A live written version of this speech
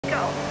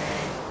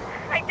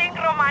I think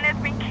Roman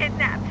has been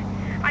kidnapped.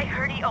 I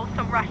heard he owes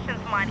some Russians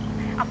money.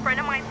 A friend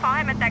of mine saw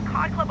him at that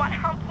card club on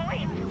Helm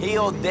Point. He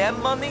owed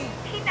them money?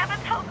 He never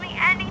told me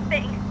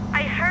anything.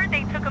 I heard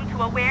they took him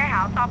to a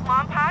warehouse off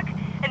Lompoc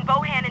in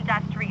Bohan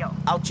Industrial.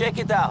 I'll check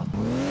it out.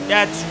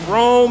 That's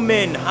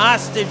Roman,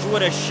 hostage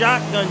with a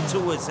shotgun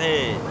to his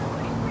head.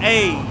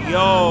 Hey,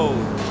 yo.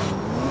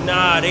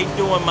 Nah, they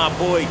doing my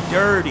boy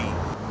dirty.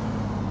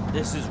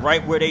 This is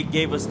right where they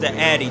gave us the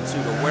Addy to,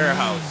 the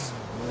warehouse.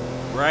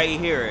 Right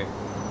here,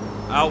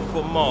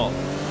 Alpha Mall.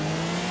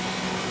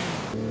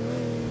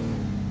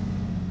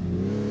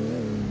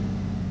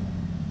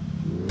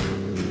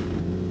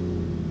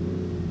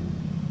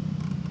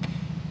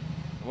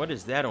 What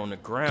is that on the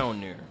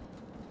ground there?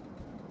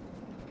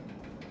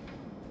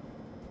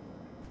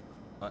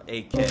 An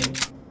AK.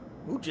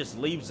 Who just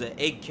leaves an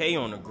AK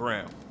on the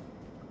ground?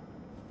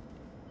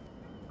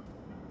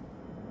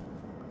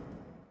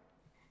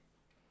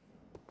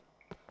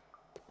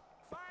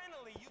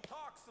 Finally, you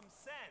talk some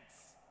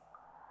sense.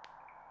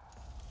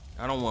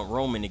 I don't want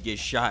Roman to get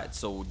shot,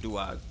 so do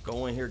I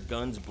go in here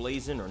guns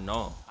blazing or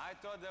no? I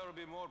thought there would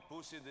be more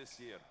pussy this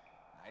year.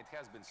 It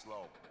has been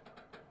slow.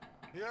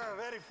 You're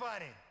very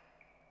funny.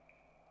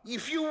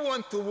 If you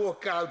want to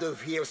walk out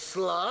of here,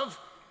 Slav,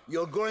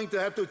 you're going to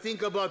have to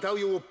think about how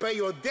you will pay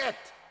your debt.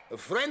 A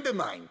friend of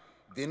mine,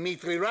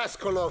 Dmitry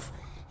Raskolov,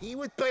 he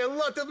would pay a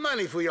lot of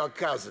money for your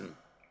cousin.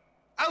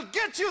 I'll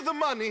get you the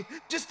money,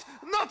 just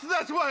not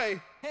that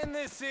way. In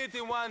this city,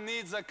 one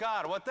needs a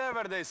car,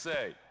 whatever they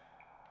say.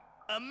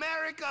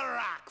 America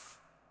rocks.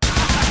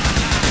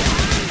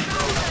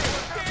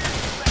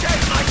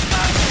 Take my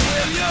cousin,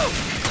 will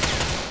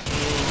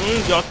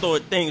you? Y'all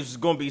thought things was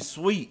gonna be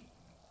sweet.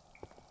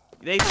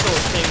 They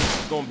thought things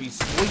was gonna be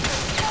sweet.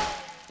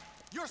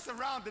 You're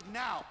surrounded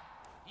now.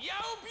 Я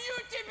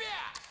убью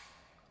тебя!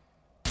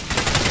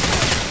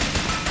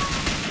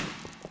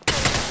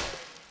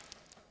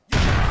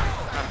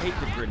 I hate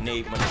the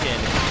grenade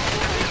mechanic.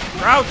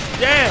 Crouch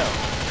down!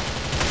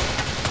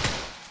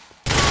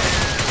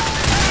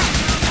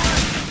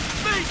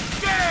 Be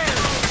scared!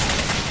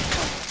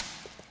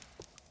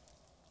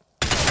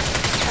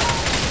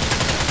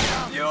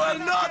 You will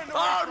not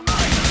harm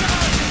my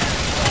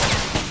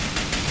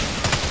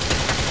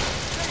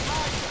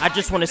I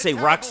just want to say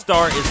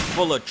Rockstar is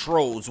full of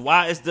trolls.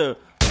 Why is the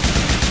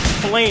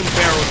flame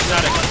barrels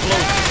not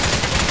exploding?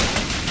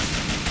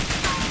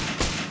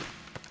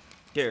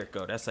 There it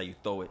go. That's how you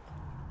throw it.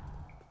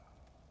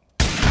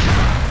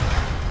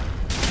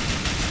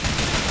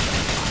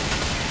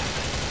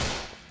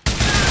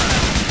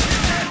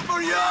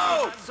 for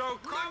you! So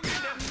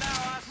confident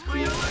now,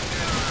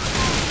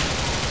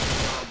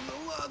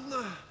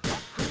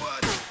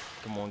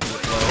 Come on,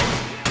 good low.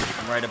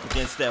 I'm right up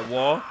against that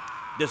wall.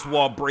 This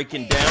wall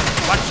breaking down.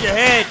 Watch your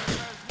head.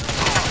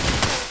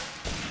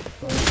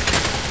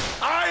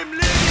 I'm living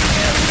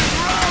here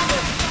with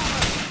Roman!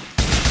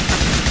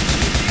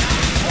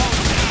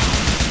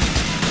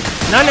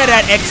 None of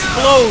that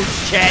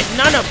explodes, chat.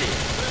 None of it. we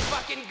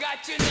fucking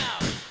got you now.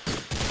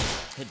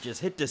 It just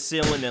hit the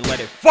ceiling and let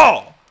it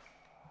fall.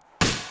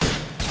 You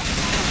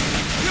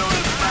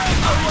will pay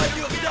for what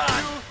you've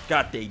done!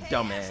 Got they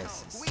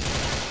dumbasses.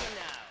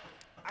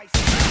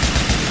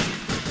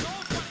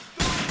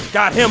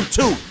 Got him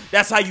too.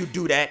 That's how you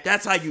do that.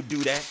 That's how you do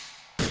that.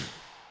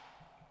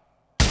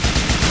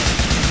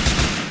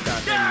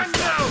 Got him,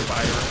 Mr.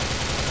 Fire.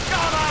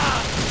 Come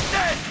on!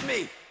 Test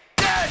me!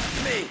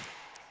 Test me!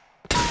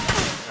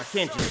 I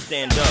can't just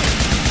stand up.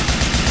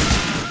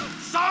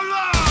 So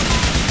long!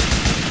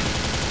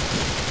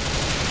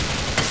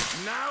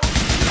 Now?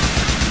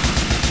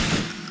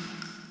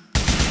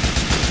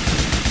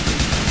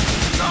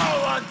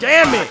 No one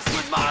Damn it! fucks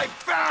with my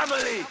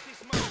family!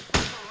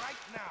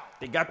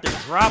 They got the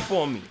drop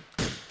on me.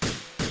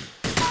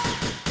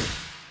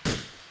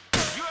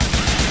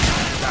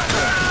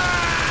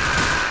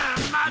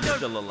 He's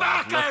still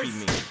alive. Lucky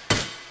me.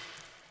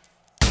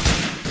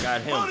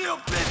 Got Who do him. you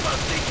people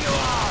think you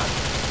are?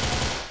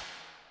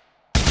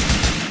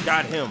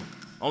 Got him.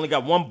 Only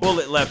got one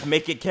bullet left.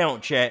 Make it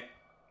count, chat.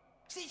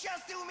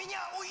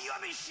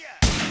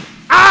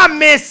 I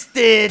missed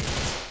it!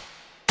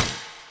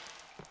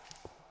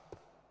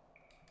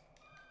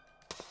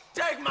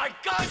 Take my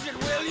cousin,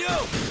 will you?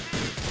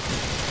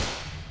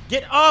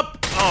 Get up!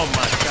 Oh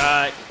my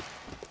god.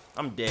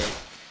 I'm dead. You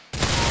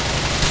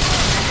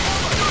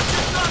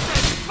should not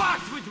have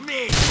fucked with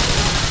me!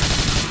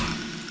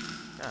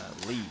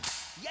 Golly.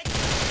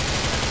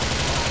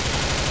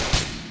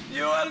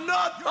 You will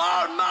not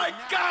harm my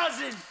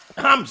cousin!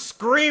 I'm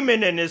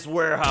screaming in this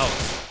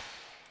warehouse.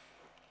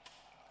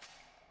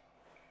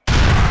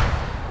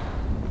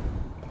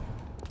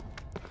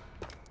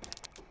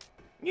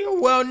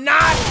 You will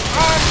not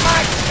harm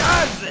my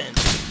cousin!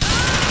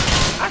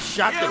 I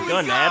shot the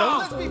gun at him.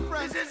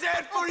 This is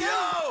it for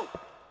you!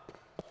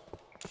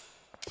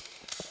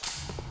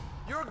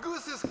 Your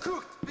goose is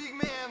cooked, big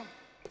man.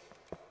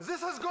 This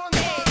has gone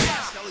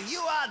So you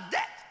are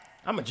dead!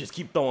 I'ma just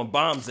keep throwing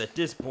bombs at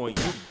this point.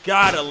 You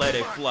gotta let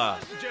it fly.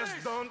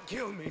 Just don't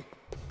kill me.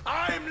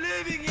 I'm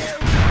living here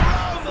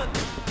with Roman!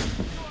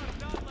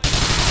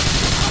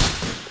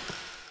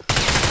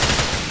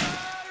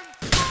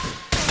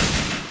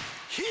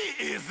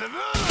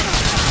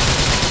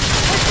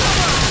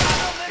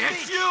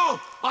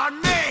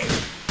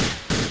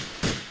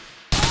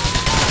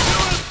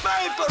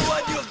 for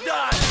what you've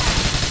done!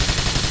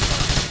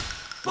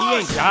 He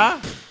ain't die?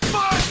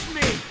 Push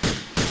me!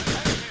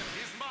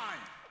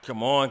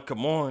 Come on,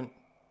 come on.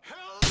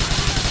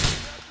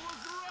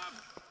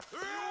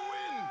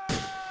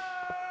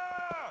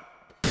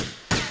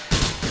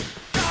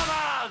 Come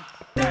on!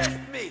 Test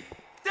me!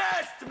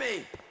 Test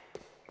me!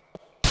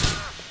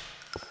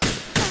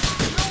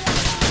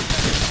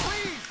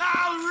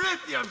 I'll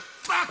rip your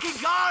fucking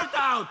heart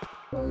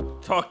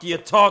out! Talk your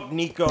talk,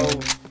 Nico.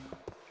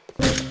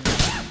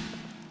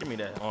 Give me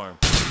that arm.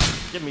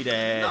 Give me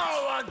that.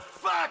 No one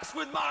fucks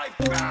with my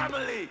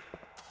family!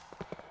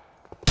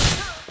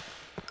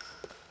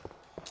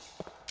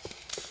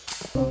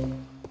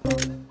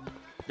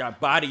 Got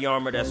body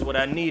armor, that's what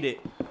I needed.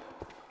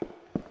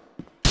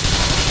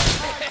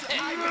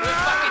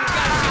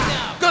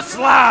 Good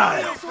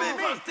slide! You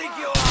people think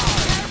you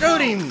are!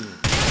 Shoot him!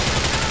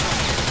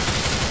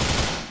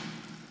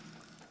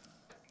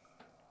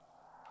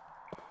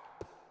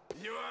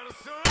 You are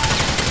so...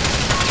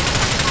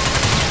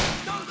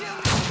 Don't kill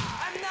me!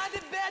 I'm not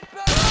a bad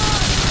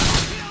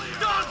person!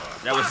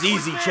 Don't That was fuck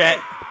easy, with me. chat.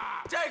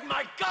 Take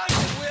my gun,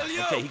 will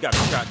you? Okay, he got a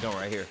shotgun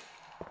right here.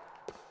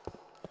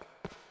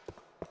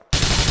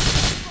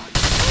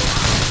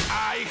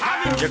 I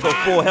haven't There go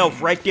full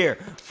health right there.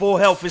 Full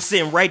health is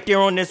sitting right there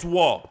on this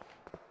wall.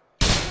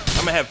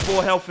 I'm gonna have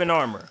full health and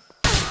armor.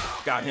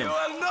 Got You him.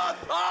 will not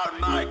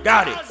harm my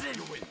Got it. cousin.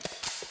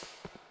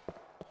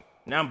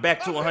 Now I'm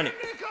back to 100.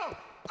 Nico!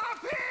 Up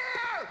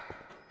here!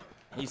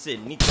 He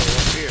said Nico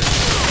up here.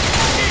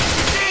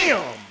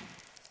 Damn!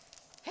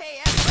 Hey,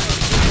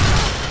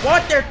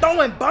 What? They're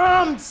throwing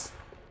bombs?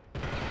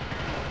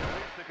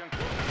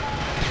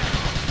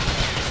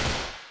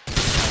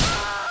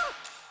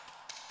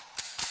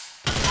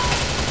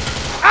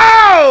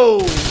 Ow!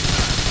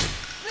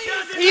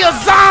 He a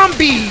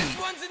zombie! this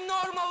one's a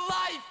normal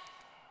life!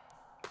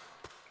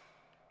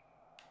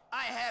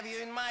 I have you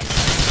in my...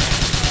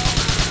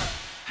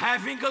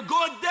 Having a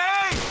good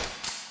day?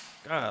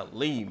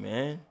 Golly,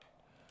 man.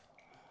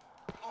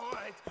 All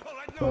right,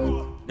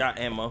 no. Got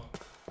ammo.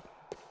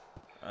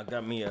 I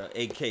got me a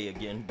AK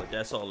again, but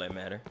that's all that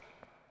matter.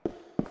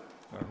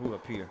 Or who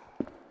up here?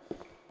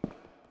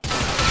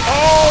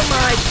 Oh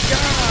my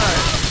god!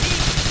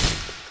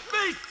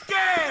 Be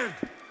scared!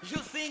 You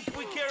think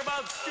we care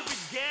about stupid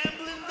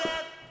gambling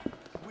that?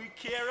 We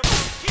care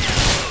about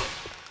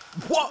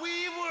gambling! What?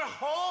 We were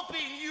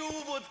hoping you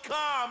would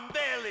come,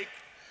 Bellic.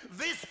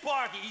 This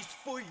party is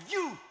for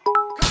you!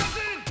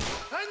 Cousin!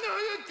 I know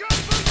you'd come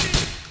for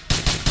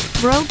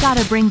me! Bro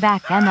gotta bring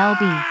back MLB.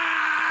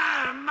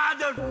 Ah,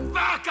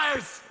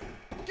 motherfuckers!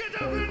 Get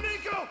over here,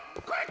 Nico!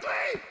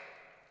 Quickly!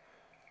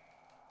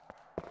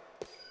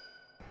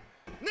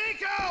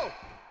 Nico!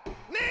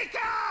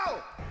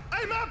 Nico!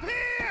 I'm up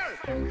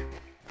here!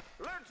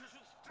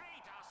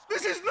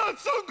 This is not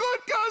so good,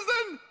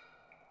 cousin!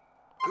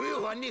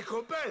 You are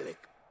Nico Bellic.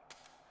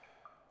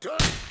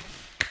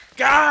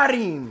 Got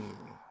him!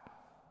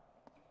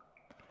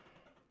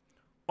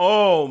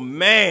 Oh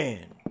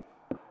man!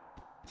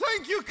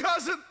 Thank you,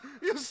 cousin!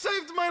 You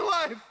saved my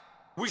life!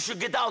 We should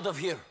get out of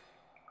here.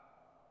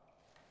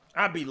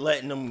 I be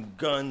letting them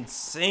guns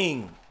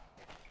sing.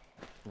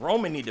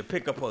 Roman need to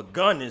pick up a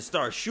gun and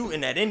start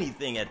shooting at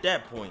anything at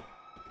that point.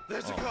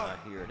 There's a Oh, car.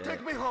 I hear that.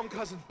 Take me home,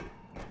 cousin.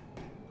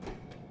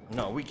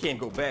 No, we can't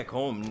go back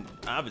home.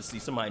 Obviously,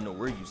 somebody know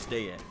where you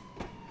stay at.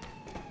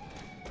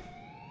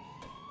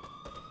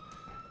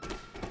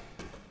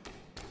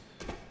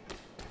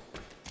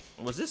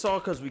 Was this all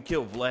because we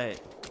killed Vlad?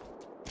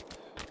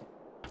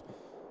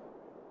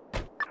 We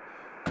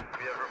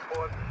have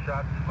reports of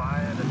shots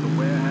fired at the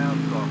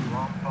warehouse off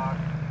Lompoc,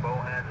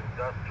 Bohan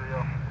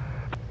Industrial.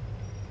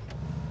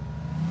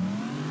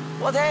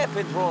 What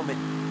happened, Roman?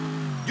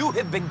 You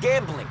have been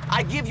gambling.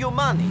 I give you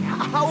money.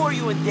 How are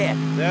you in debt?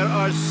 There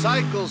are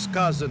cycles,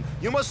 cousin.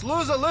 You must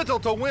lose a little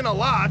to win a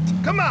lot.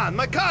 Come on,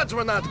 my cards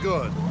were not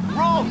good.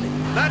 Roman!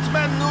 That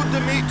man knew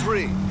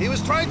Dmitri. He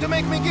was trying to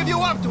make me give you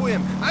up to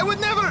him. I would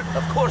never...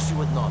 Of course you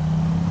would not.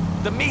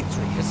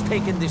 Dmitri has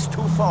taken this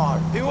too far.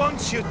 He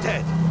wants you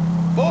dead.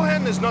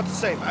 Bohan is not the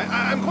same.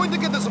 I'm going to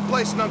get us a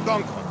place in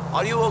Algonquin.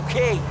 Are you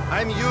okay?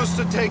 I'm used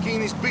to taking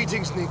these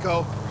beatings,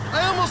 Nico.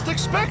 I almost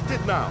expect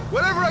it now.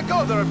 Wherever I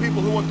go, there are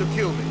people who want to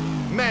kill me.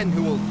 Men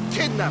who will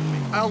kidnap me.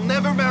 I'll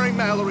never marry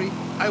Mallory.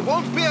 I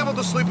won't be able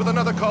to sleep with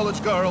another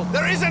college girl.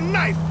 There is a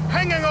knife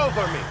hanging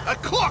over me. A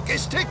clock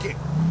is ticking.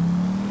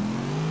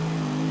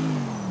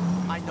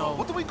 I know.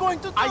 What are we going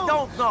to do? I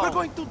don't know. We're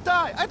going to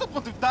die. I don't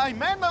want to die,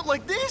 man. Not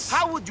like this.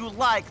 How would you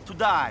like to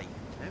die?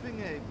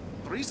 Having a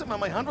threesome on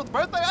my 100th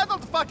birthday? I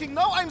don't fucking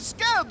know. I'm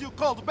scared, you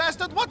cold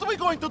bastard. What are we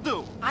going to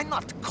do? I'm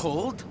not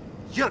cold.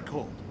 You're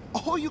cold.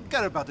 All you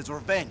care about is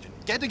revenge and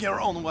getting your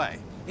own way.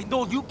 And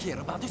all you care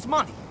about is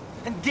money.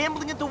 And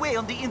gambling it away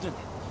on the internet.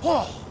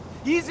 Oh,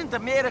 isn't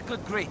America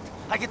great?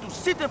 I get to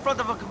sit in front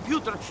of a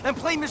computer and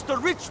play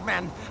Mr. Rich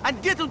Man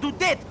and get into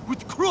debt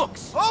with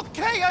crooks.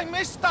 Okay, I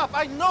messed up.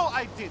 I know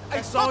I did.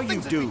 That's I thought all you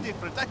things would do. be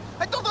different.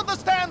 I don't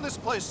understand this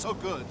place so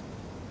good.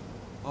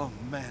 Oh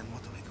man,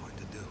 what are we going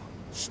to do?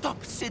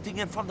 Stop sitting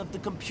in front of the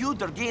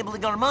computer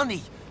gambling our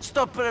money.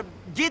 Stop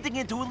getting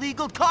into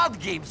illegal card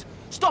games.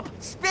 Stop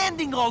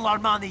spending all our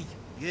money.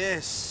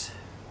 Yes.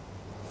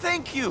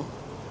 Thank you.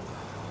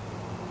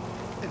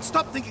 And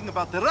stop thinking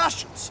about the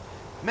Russians.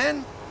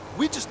 Man,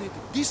 we just need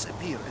to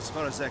disappear as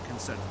far as they're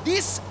concerned.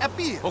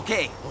 Disappear!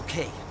 Okay.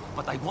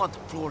 But I want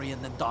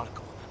Florian and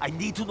Darko. I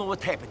need to know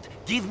what happened.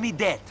 Give me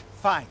that.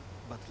 Fine,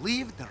 but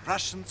leave the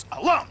Russians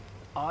alone.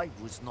 I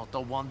was not the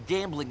one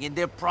gambling in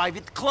their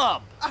private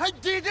club. I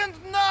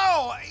didn't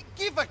know!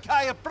 Give a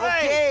guy a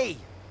break!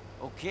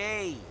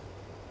 Okay.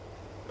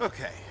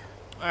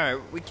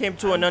 Alright, we came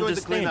to an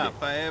understanding. Going to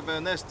clean up. I have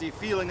a nasty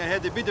feeling I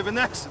had a bit of an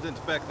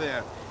accident back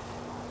there.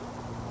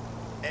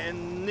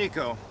 And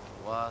Nico.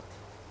 What?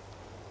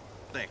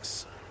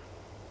 Thanks.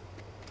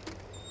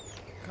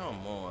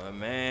 Come on,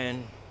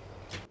 man.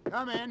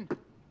 Come in.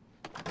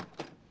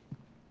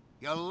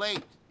 You're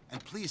late.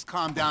 And please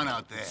calm down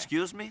out there.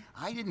 Excuse me?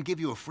 I didn't give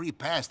you a free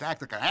pass to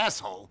act like an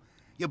asshole.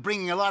 You're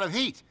bringing a lot of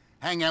heat.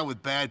 Hang out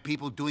with bad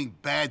people, doing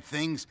bad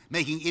things,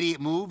 making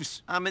idiot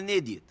moves. I'm an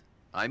idiot.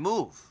 I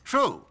move.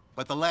 True,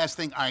 but the last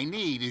thing I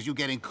need is you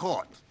getting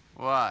caught.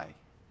 Why?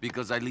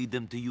 Because I lead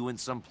them to you in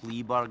some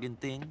plea bargain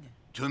thing?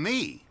 To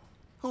me?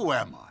 Who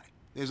am I?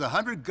 There's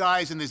 100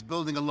 guys in this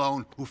building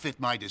alone who fit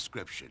my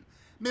description.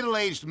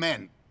 Middle-aged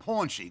men,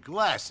 paunchy,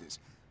 glasses.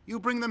 You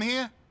bring them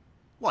here?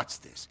 What's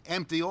this?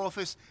 Empty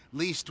office,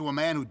 leased to a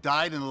man who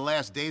died in the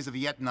last days of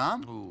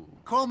Vietnam? Ooh.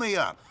 Call me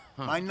up.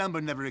 My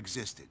number never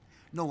existed.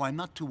 No, I'm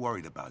not too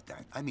worried about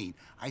that. I mean,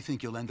 I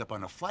think you'll end up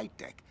on a flight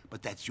deck,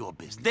 but that's your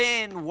business.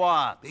 Then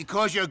what?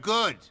 Because you're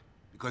good.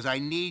 Because I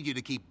need you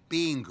to keep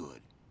being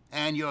good.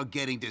 And you're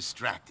getting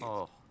distracted.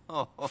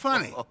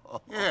 Funny.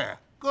 Yeah,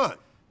 good.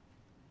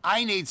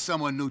 I need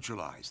someone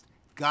neutralized.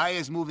 Guy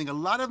is moving a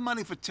lot of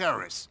money for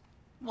terrorists.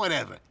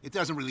 Whatever. It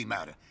doesn't really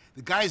matter.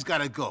 The guy's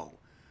gotta go.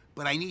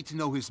 But I need to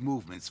know his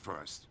movements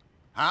first.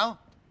 How?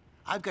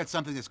 I've got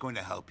something that's going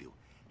to help you.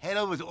 Head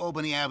over to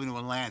Albany Avenue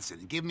in Lansing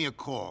and give me a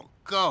call.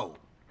 Go.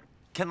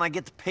 Can I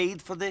get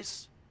paid for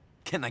this?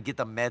 Can I get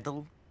a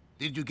medal?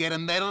 Did you get a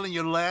medal in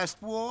your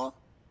last war?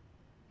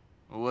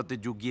 What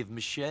did you give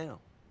Michelle?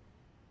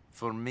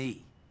 For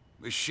me?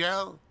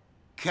 Michelle?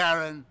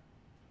 Karen?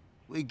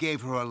 We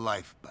gave her her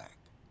life back.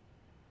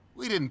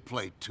 We didn't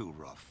play too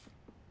rough.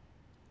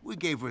 We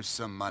gave her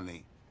some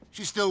money.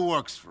 She still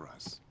works for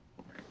us.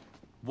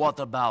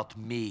 What about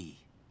me?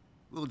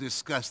 We'll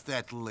discuss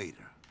that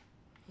later.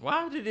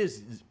 Why did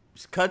his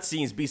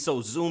cutscenes be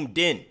so zoomed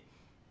in?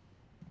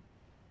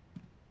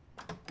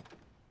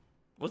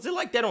 Was it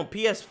like that on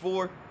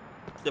PS4?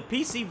 The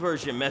PC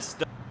version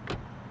messed up.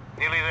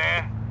 Nearly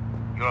there?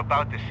 You're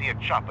about to see a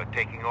chopper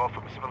taking off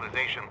from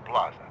Civilization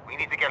Plaza. We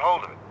need to get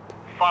hold of it.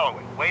 Follow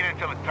it. Wait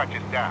until it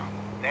touches down.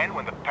 Then,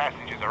 when the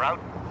passengers are out,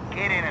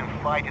 get in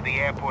and fly to the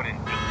airport in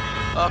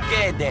deuce.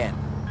 Okay, then.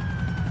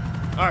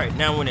 Alright,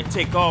 now when it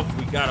take off,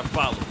 we gotta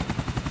follow.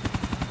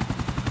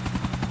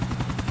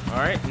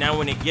 Alright, now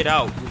when it get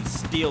out, we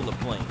steal the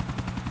plane.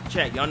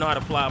 Chat, y'all know how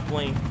to fly a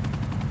plane?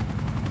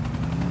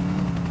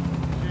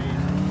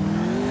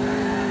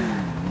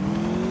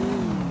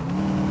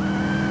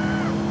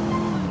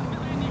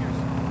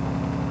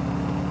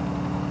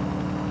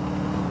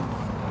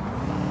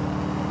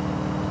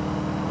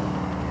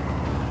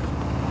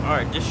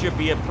 Alright, this should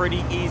be a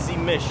pretty easy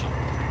mission.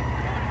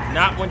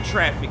 Not when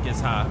traffic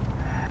is high.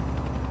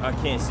 I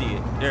can't see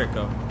it. There it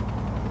go.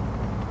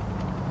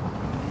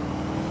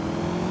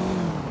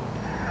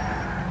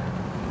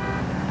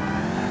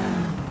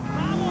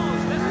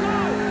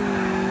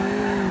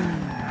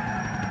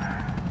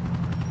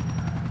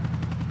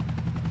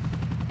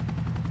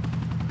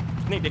 I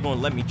think they're gonna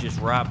let me just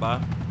ride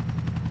by.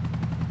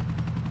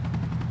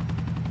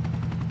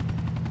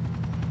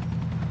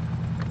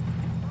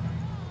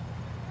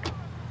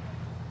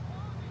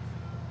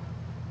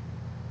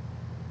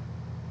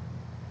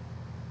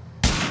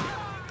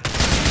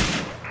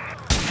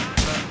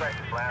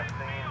 Last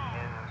seen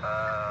in,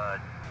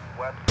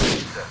 West.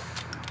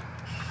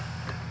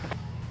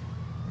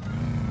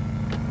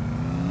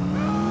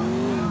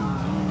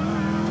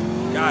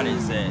 Got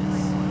his ass.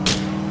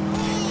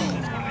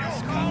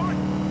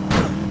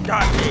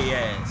 Got their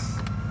ass.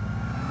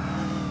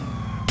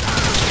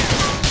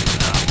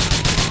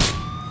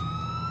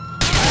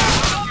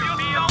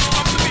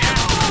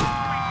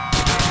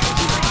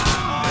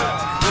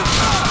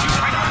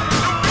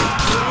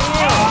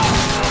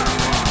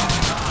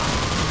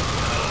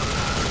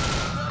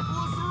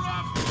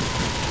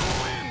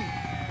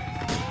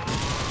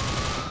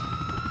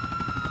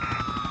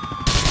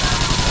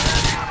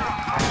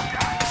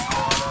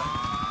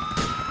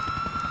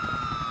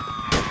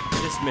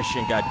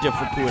 Mission got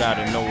difficult out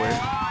of nowhere.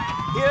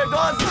 Here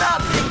goes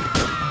nothing.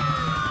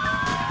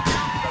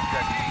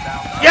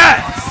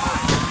 Yes!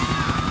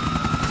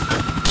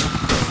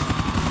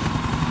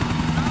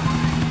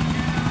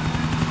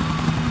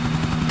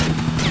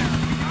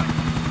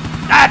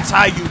 That's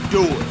how you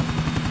do it.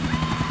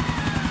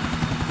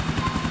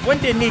 When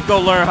did Nico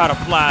learn how to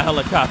fly a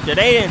helicopter?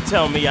 They didn't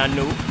tell me I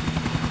knew.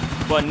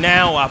 But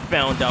now I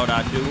found out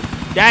I do.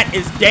 That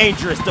is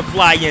dangerous to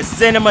fly in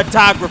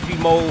cinematography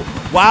mode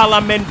while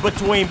I'm in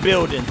between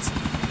buildings.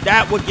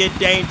 That would get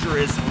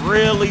dangerous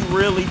really,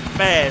 really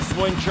fast,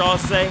 wouldn't y'all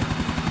say?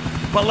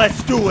 But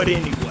let's do it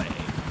anyway.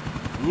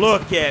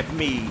 Look at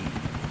me.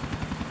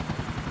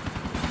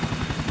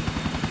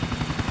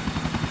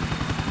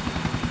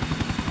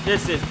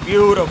 This is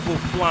beautiful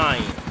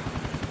flying.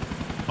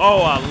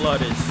 Oh, I love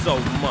this so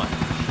much.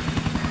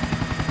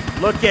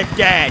 Look at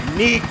that,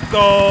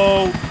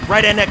 Nico,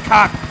 right in the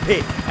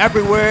cockpit.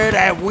 Everywhere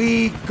that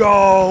we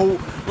go,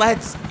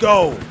 let's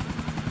go.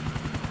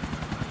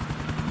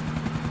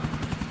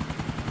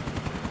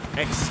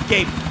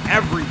 Escape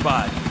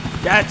everybody.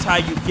 That's how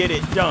you get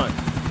it done.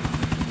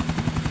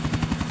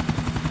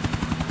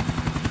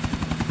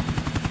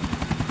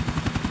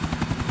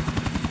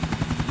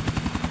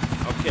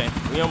 Okay,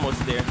 we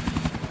almost there.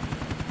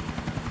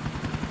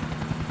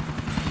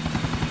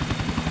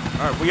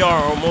 All right, we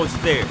are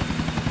almost there.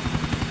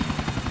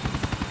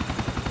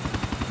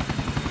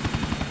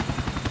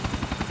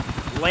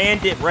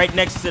 Land it right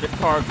next to the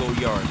cargo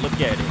yard. Look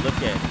at it,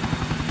 look at it.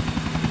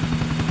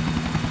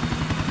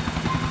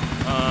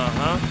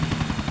 Uh-huh.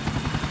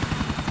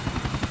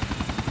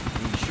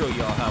 Let me show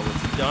y'all how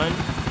it's done.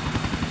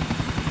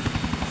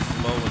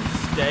 Slow and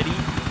steady.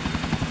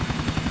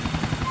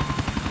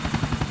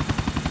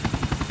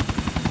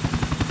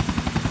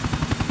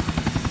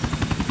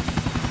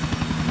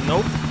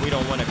 Nope, we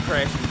don't want to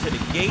crash into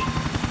the gate.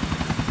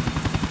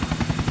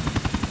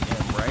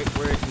 And right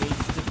where it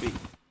needs to be.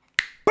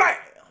 BAM!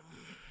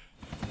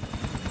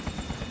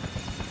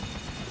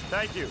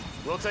 Thank you.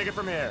 We'll take it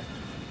from here.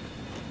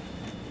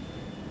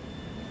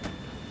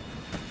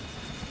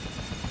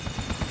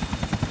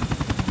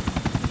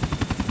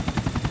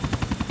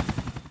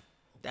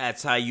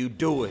 That's how you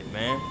do it,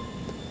 man.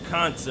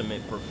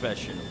 Consummate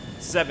professional.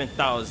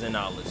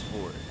 $7,000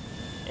 for it.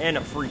 And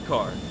a free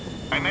card.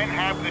 My men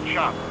have the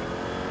chopper.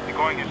 They're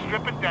going to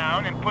strip it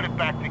down and put it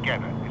back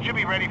together. It should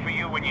be ready for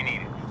you when you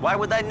need it. Why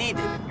would I need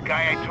it? The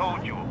guy I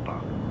told you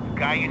about. The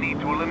guy you need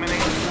to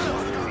eliminate.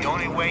 The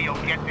only way you'll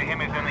get to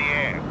him is in the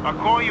air. I'll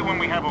call you when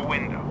we have a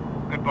window.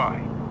 Goodbye.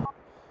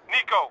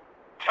 Nico,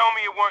 tell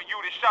me it weren't you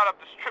that shot up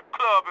the strip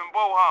club in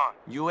Bohan.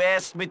 You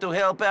asked me to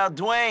help out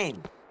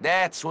Dwayne.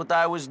 That's what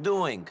I was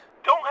doing.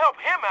 Don't help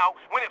him out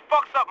when it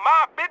fucks up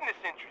my business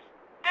interests.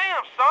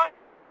 Damn, son.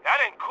 That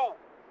ain't cool.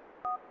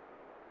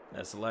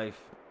 That's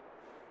life.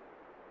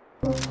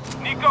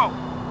 Nico,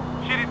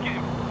 shit is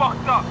getting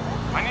fucked up.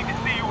 I need to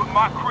see you at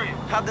my crib.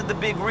 How did the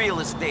big real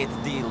estate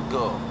deal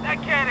go?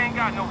 That cat ain't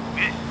got no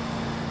business.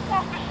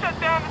 Wants to shut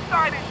down the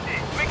site and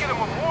shit. Make it a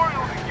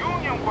memorial to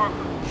union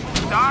workers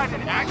who died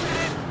in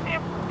accidents.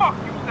 And fuck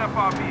you, Steph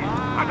Javier.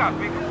 I got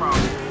bigger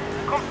problems.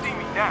 Come see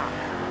me now.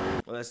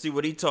 Well, let's see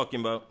what he talking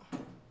about.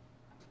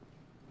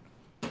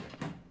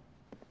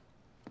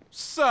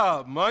 What's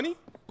up, money?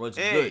 What's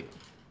good?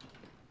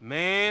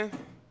 Man,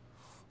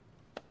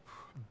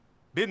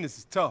 business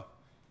is tough.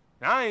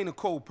 Now, I ain't a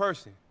cold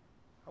person.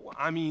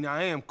 I mean,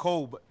 I am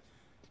cold, but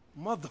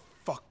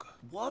motherfucker.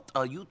 What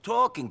are you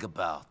talking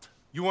about?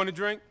 You want a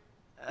drink?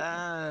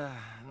 Man,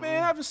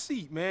 have a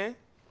seat, man.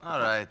 All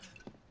right.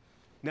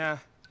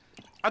 Now,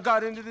 I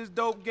got into this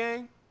dope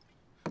game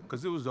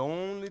because it was the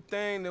only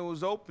thing that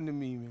was open to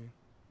me, man.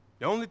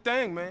 The only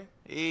thing, man.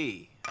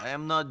 Hey, I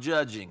am not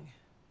judging.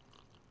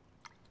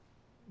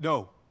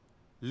 No,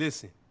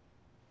 listen.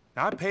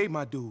 Now, I paid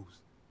my dues.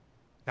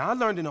 Now, I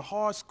learned in a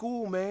hard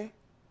school, man.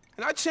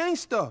 And I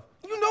changed stuff.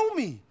 You know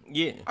me.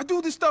 Yeah. I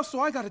do this stuff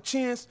so I got a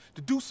chance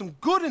to do some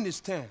good in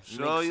this town.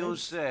 So you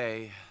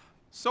say.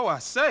 So I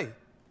say.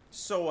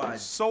 So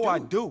I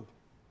do.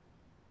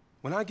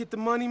 When I get the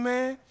money,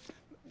 man,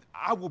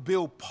 I will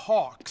build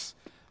parks.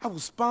 I will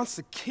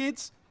sponsor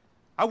kids.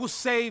 I will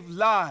save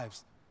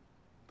lives.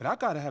 But I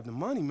gotta have the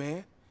money,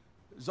 man.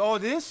 Is all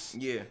this?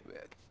 Yeah.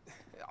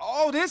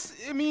 All this,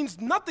 it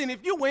means nothing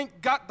if you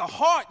ain't got the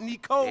heart,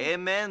 Nico.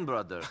 Amen,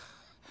 brother.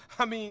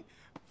 I mean,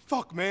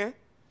 fuck, man.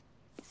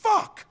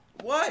 Fuck.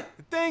 What?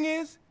 The thing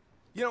is,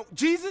 you know,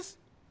 Jesus,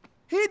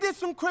 he did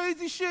some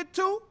crazy shit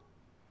too.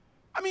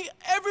 I mean,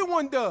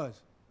 everyone does.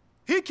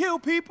 He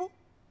killed people.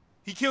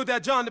 He killed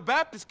that John the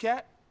Baptist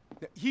cat.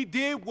 He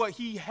did what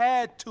he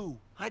had to.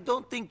 I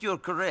don't think you're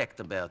correct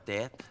about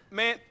that.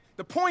 Man,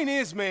 the point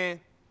is, man,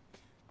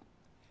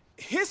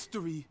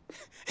 history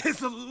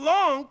is a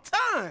long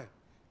time.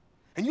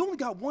 And you only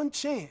got one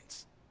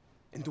chance.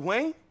 And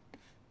Dwayne,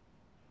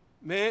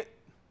 man,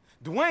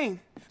 Dwayne,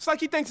 it's like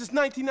he thinks it's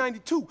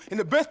 1992, and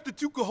the best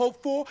that you could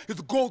hope for is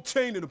a gold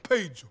chain and a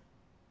pager.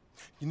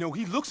 You know,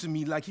 he looks at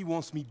me like he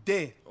wants me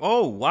dead.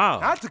 Oh, wow.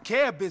 I took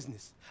care of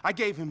business. I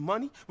gave him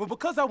money, but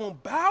because I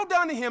won't bow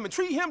down to him and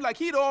treat him like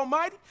he the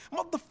almighty,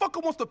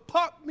 motherfucker wants to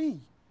pop me.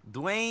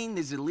 Dwayne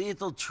is a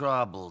little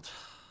troubled.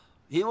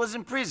 He was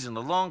in prison a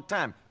long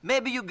time.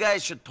 Maybe you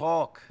guys should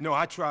talk. No,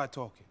 I tried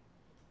talking.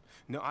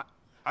 No,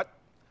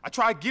 I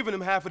tried giving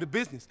him half of the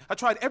business. I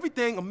tried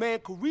everything a man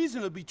could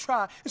reasonably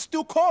try and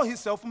still call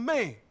himself a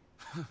man.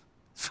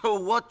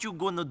 So what you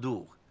gonna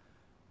do?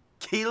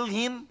 Kill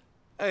him?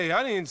 Hey,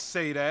 I didn't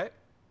say that.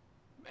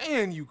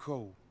 Man, you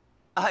cold.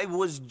 I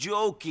was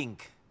joking.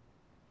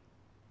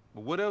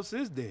 But what else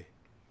is there?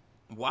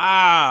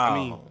 Wow. I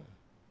mean,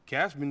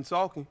 Cash been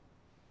talking.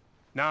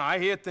 Now I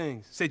hear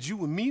things. Said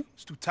you and me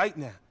was too tight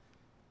now.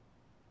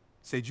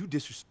 Said you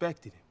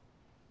disrespected him.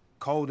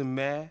 Called him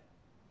mad.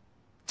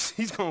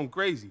 He's going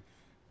crazy.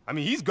 I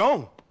mean, he's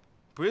gone.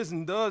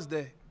 Prison does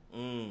that.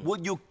 Well,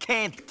 you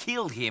can't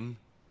kill him.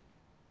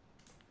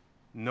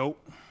 Nope.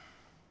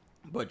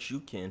 But you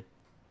can.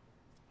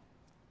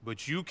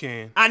 But you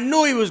can. I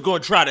knew he was gonna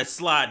try to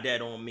slide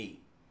that on me.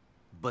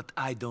 But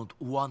I don't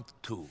want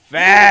to.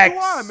 Facts.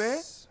 Why,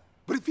 man?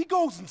 But if he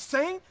goes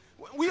insane,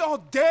 we all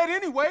dead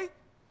anyway.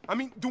 I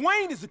mean,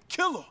 Dwayne is a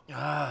killer.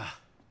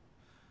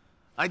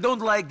 I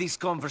don't like this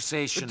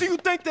conversation. Do you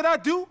think that I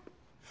do?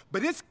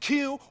 But it's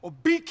kill or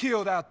be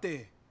killed out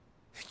there.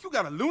 You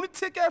got a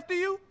lunatic after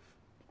you?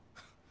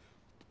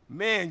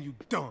 Man, you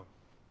dumb.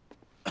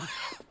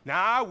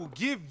 Now, I will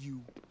give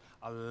you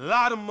a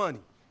lot of money.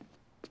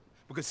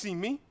 Because see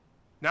me?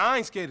 Now, I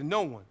ain't scared of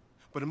no one.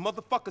 But a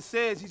motherfucker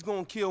says he's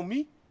gonna kill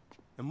me,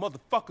 and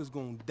motherfucker's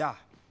gonna die.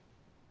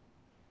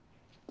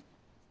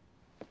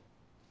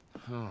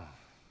 I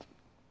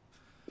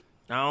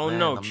don't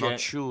know, I'm Chet. not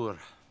sure.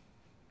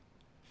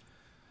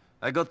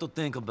 I got to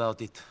think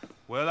about it.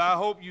 Well, I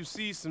hope you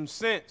see some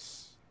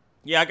sense.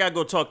 Yeah, I gotta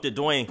go talk to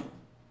Dwayne.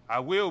 I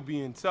will be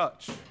in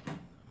touch.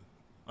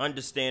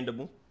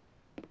 Understandable.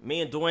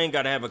 Me and Dwayne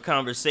gotta have a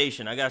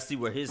conversation. I gotta see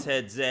where his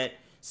head's at,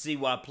 see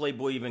why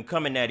Playboy even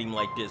coming at him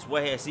like this.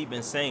 What has he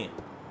been saying?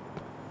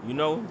 You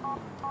know?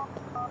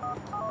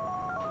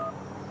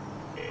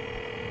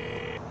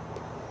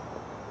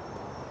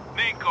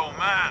 Nico,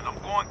 man, I'm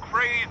going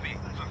crazy.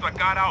 Since I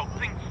got out,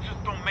 things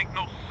just don't make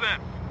no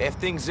sense. Have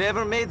things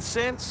ever made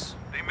sense?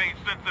 They made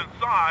sense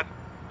inside.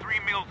 3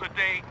 meals a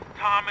day,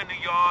 time in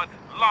the yard,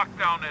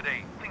 lockdown at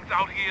 8. Things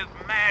out here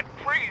is mad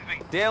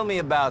crazy. Tell me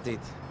about it.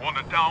 On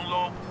the down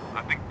low,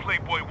 I think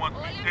Playboy wants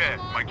me dead.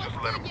 Might just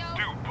let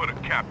him put a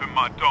cap in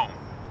my dome.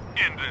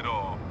 End it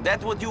all.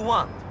 That's what you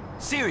want?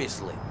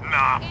 Seriously?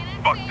 Nah,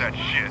 fuck that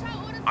shit.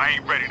 I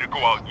ain't ready to go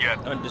out yet.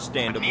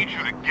 Understandable. I need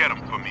you to get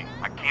him for me.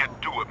 I can't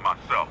do it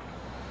myself.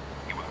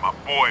 He was my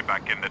boy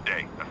back in the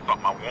day. That's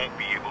something I won't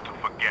be able to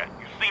forget.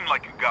 You seem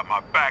like you got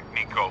my back,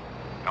 Nico.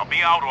 I'll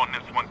be out on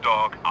this one,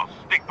 dog. I'll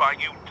stick by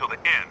you till the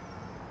end.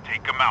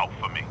 Take him out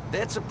for me.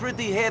 That's a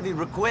pretty heavy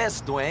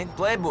request, Dwayne.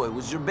 Playboy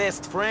was your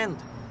best friend.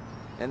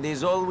 And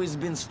he's always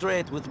been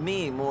straight with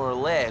me, more or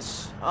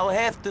less. I'll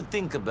have to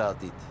think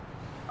about it.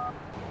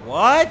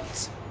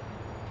 What?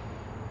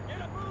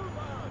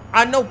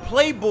 I know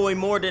Playboy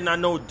more than I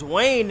know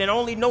Dwayne, and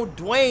only know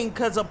Dwayne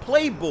because of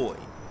Playboy.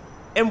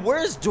 And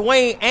where's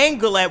Dwayne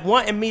angle at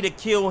wanting me to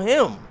kill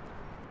him?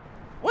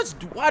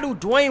 Why do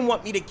Dwayne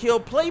want me to kill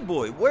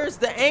Playboy? Where's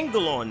the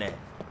angle on that?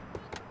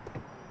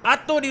 I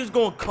thought he was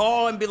gonna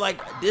call and be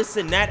like, this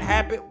and that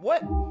happened.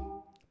 What?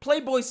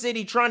 Playboy said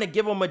he trying to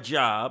give him a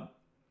job.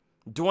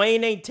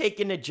 Dwayne ain't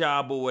taking the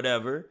job or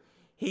whatever.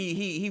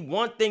 He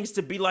want things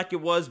to be like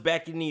it was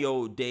back in the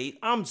old days.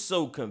 I'm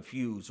so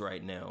confused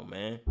right now,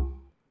 man.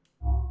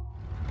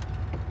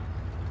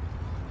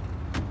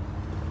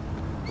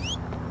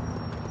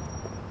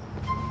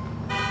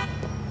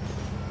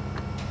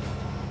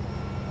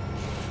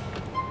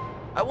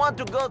 I want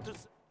to go to...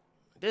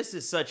 This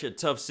is such a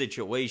tough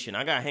situation.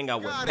 I gotta hang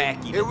out with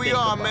Packy. Here we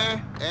are,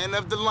 man. End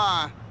of the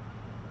line.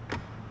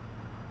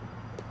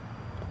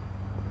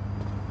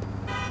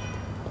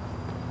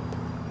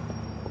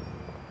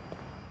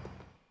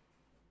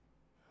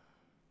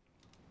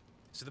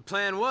 So the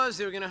plan was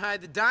they were gonna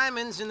hide the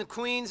diamonds in the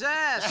Queen's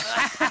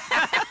ass.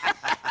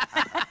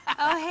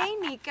 Oh, hey,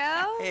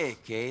 Nico. Hey,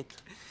 Kate.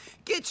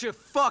 Get your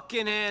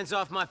fucking hands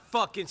off my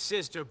fucking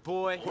sister,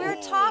 boy.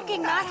 We're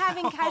talking, not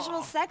having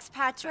casual sex,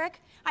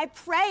 Patrick. I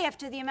pray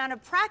after the amount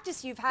of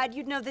practice you've had,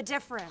 you'd know the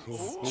difference.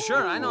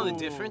 Sure, I know the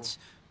difference.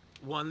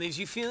 One leaves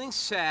you feeling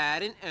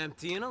sad and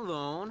empty and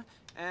alone,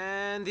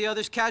 and the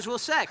other's casual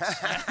sex.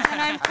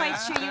 And I'm quite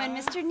sure you and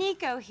Mr.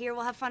 Nico here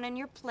will have fun on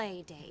your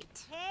play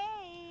date.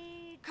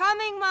 Hey!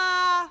 Coming,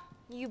 Ma!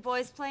 You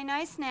boys play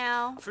nice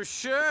now. For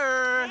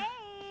sure.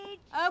 Hey!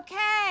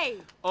 Okay!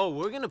 Oh,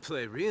 we're gonna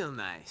play real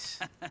nice.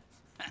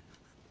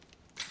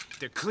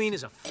 They're clean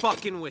as a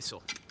fucking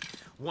whistle.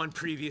 One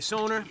previous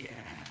owner,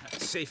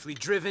 safely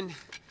driven,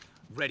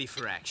 ready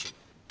for action.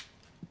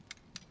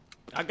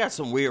 I got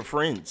some weird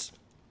friends.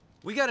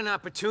 We got an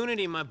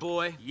opportunity, my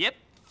boy. Yep,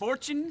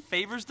 fortune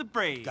favors the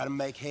brave. Gotta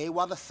make hay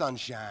while the sun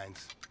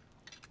shines.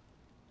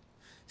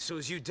 So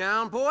is you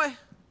down, boy?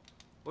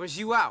 Or is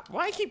you out?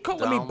 Why you keep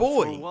calling me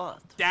boy? For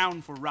what?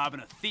 Down for robbing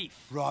a thief.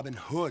 Robin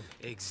Hood.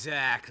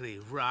 Exactly,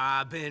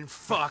 Robin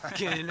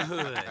fucking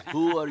Hood.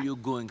 Who are you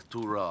going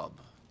to rob?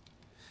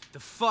 The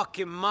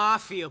fucking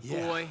mafia,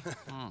 boy.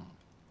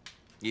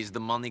 Is the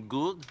money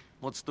good?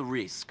 What's the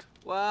risk?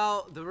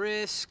 Well, the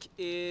risk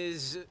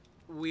is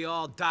we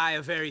all die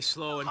a very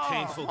slow and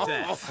painful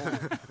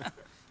death.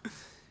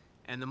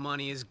 And the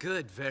money is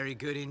good, very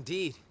good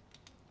indeed.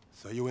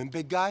 So you in,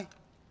 big guy?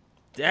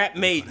 That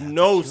made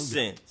no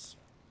sense.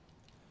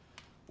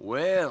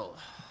 Well,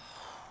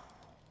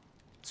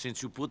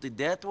 since you put it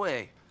that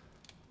way,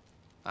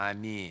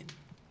 I'm in.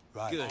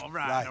 Right. Good. All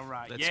right, all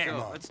right. Let's Yeah,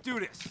 go. let's do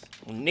this.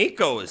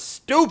 Nico is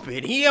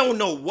stupid. He don't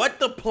know what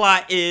the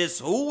plot is,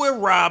 who we're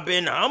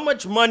robbing, how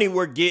much money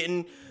we're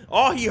getting.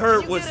 All he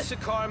heard Can you was... get us a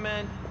car,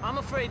 man? I'm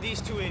afraid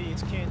these two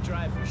idiots can't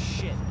drive for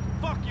shit.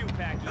 Fuck you,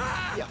 Packy.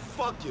 Yeah,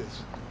 fuck you.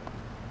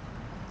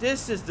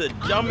 This is the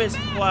dumbest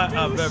plot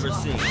I've ever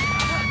seen.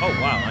 Oh,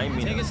 wow, I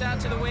mean... Take us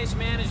out to the waste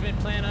management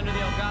plant under the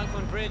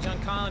Algonquin Bridge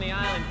on Colony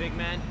Island, big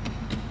man.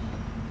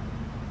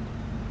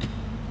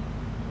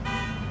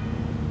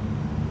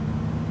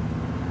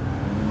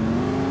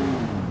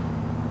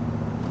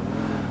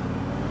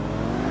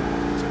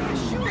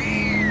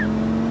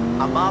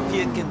 A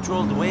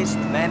mafia-controlled waste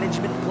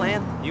management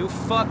plant? You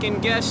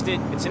fucking guessed it.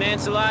 It's an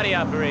Ancelotti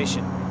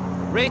operation.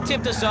 Ray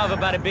tipped us off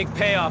about a big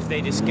payoff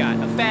they just got.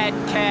 A fat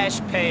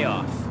cash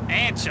payoff.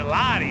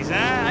 Enchiladas,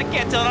 huh? I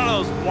can't tell none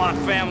of those blonde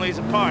families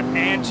apart.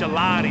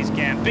 Enchiladas,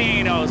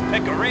 Gambinos,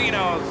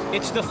 Pecorinos.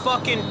 It's the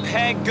fucking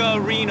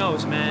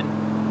Pegorinos, man.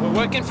 We're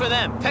working for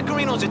them.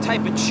 Pecorino's a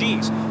type of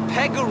cheese.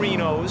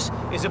 Pegorinos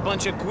is a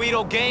bunch of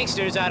Guido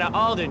gangsters out of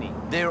Alderney.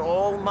 They're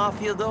all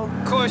mafia, though?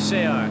 Of course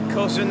they are.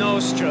 Cosa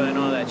Nostra and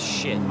all that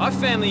shit. Our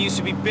family used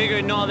to be bigger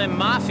than all them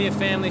mafia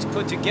families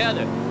put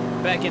together.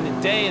 Back in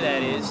the day,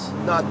 that is.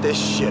 Not this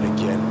shit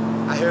again.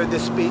 I heard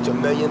this speech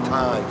 1,000,000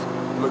 times.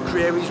 The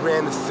McCreary's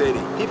ran the city.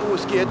 People were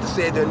scared to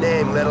say their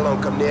name, let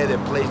alone come near their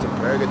place in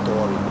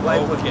purgatory.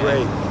 Life was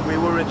great. We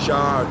were in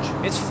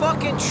charge. It's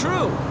fucking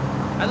true.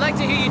 I'd like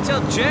to hear you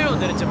tell Gerald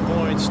that it's a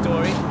boring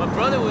story. My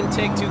brother wouldn't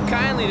take too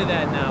kindly to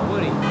that now,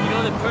 would he? You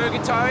know that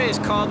Purgatory is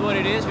called what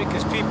it is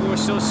because people were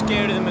so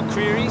scared of the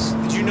McCrearys?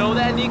 Did you know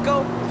that,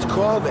 Nico? It's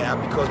called that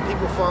because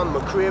people found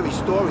the McCreary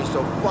story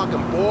so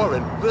fucking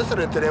boring.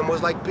 Listening to them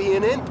was like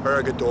being in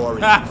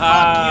purgatory. Fuck you,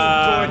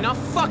 Gordon. I'll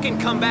fucking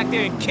come back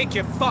there and kick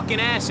your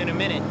fucking ass in a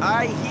minute.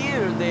 I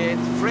hear that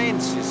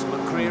Francis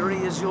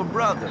McCreary is your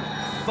brother.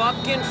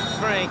 Fucking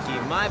Frankie,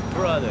 my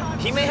brother.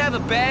 He may have a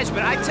badge,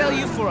 but I tell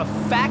you for a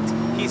fact,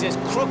 he's as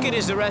crooked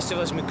as the rest of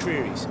us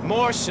McCrearys.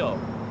 More so.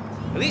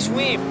 At least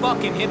we ain't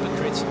fucking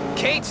hypocrites.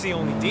 Kate's the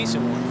only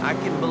decent one. I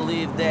can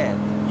believe that.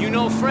 You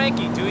know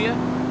Frankie, do you?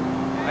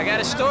 I got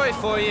a story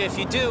for you if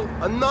you do.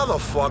 Another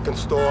fucking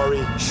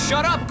story.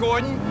 Shut up,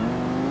 Gordon.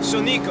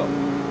 So, Nico,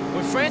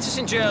 when Francis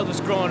and Gerald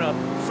was growing up,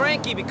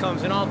 Frankie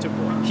becomes an altar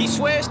boy. He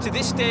swears to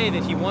this day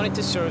that he wanted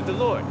to serve the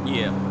Lord.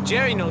 Yeah.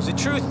 Jerry knows the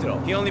truth, though.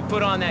 He only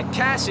put on that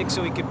cassock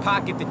so he could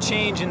pocket the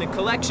change in the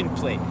collection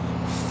plate.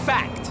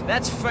 Fact.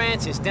 That's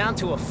Francis, down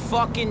to a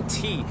fucking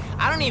T.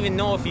 I don't even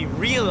know if he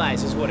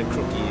realizes what a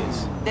crook he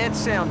is. That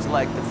sounds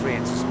like the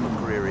Francis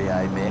McCreary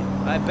I met.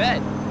 I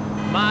bet.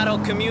 Model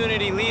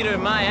community leader,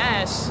 my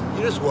ass.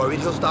 You're just worried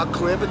he'll start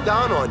clamping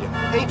down on you,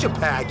 ain't you,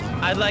 Paggy?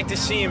 I'd like to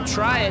see him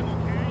try it.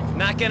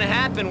 Not gonna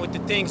happen with the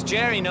things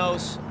Jerry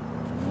knows.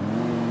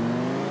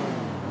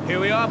 Here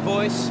we are,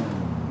 boys.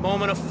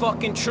 Moment of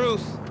fucking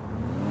truth.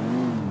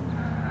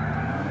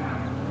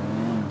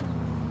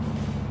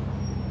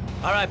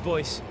 All right,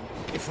 boys.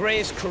 If Ray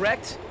is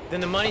correct,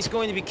 then the money's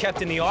going to be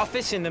kept in the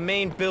office in the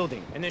main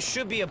building. And there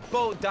should be a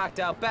boat docked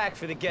out back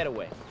for the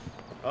getaway.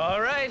 All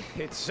right,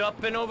 it's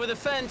up and over the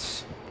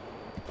fence.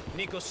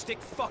 Nico, stick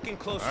fucking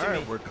close to me. All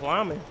right, we're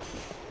climbing.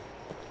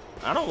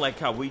 I don't like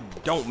how we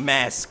don't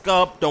mask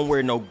up, don't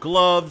wear no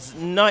gloves,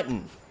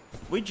 nothing.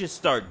 We just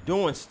start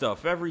doing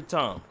stuff every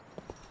time.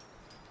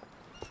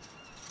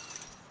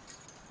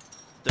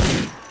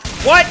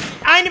 What?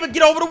 I ain't even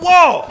get over the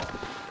wall.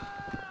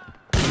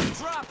 I'm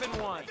dropping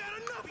one.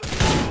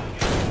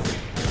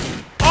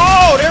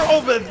 Oh, they're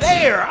over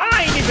there.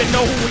 I ain't even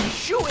know who he's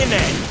shooting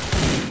at.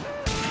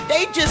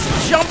 They just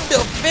jumped the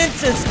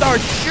fence and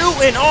start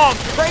shooting all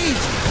crazy.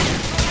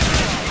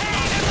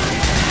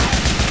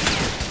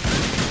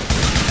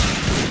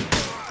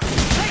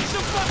 Take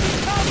some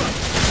fucking cover.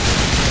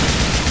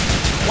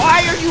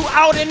 Why are you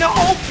out in the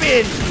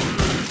open?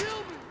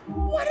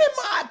 What am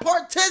I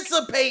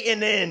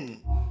participating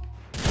in?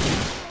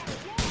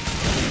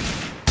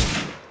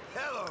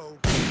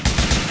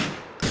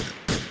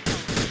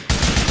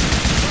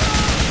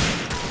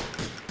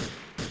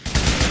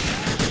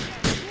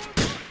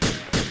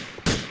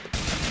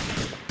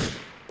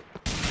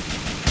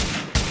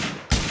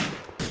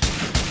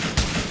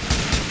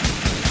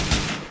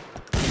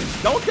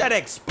 Don't that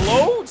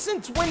explode?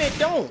 Since when it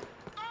don't?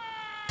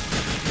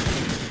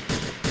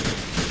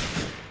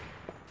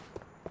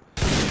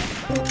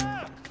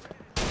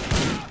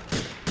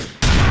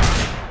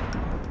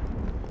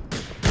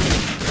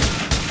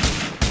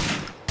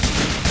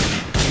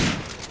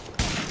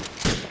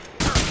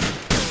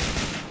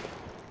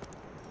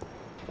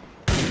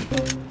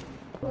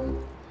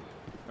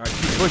 All right,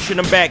 keep pushing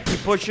them back.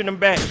 Keep pushing them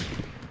back.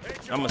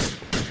 I'm gonna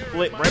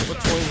split right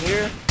between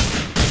here.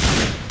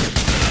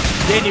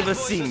 Didn't even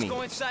see me. Let's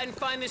go inside and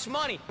find this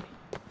money.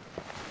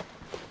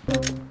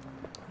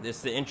 This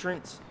the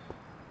entrance?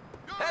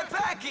 Hey,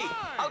 Packy!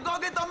 I'll go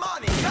get the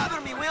money. Cover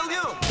me, will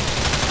you?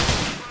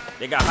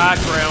 They got high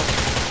ground.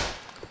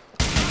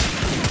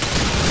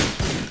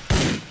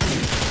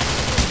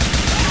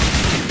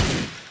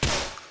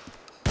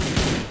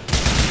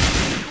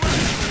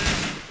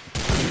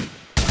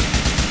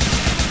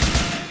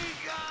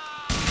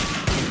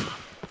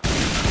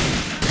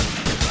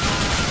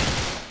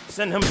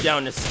 Send him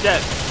down the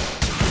steps.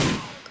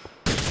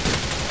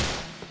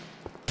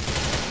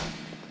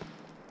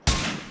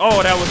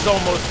 Oh, that was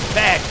almost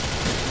back.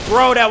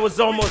 Bro, that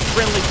was almost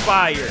friendly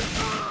fire.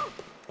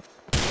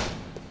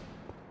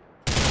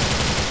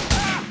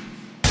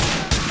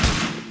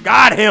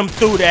 Got him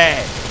through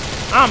that.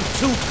 I'm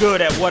too good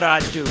at what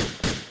I do.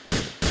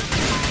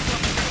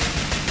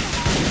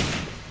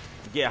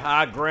 Get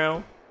high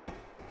ground.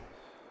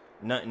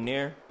 Nothing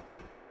there.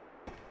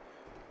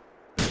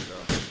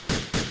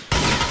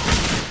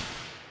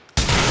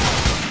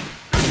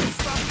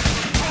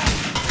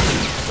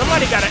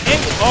 Somebody got an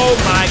angle. Oh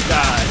my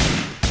God.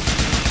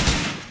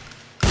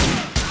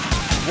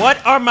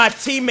 What are my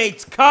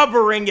teammates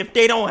covering if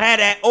they don't have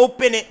that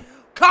open?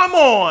 Come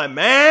on,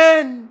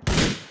 man.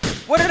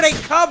 What are they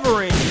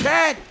covering,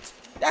 chat?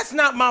 That's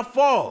not my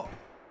fault.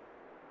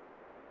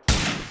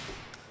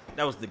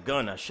 That was the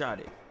gun. I shot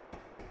it.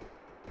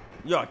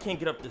 Yo, I can't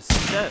get up the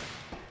step.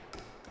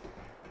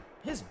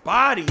 His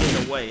body in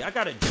the way. I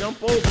gotta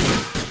jump over.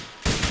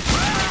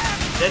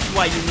 That's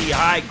why you need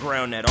high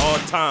ground at all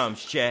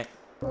times, chat.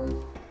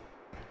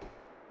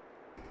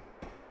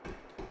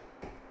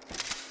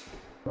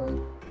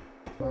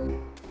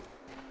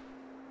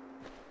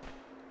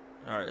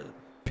 Alright,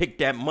 pick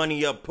that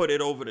money up, put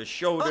it over the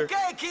shoulder.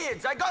 Okay,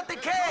 kids, I got the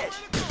cash.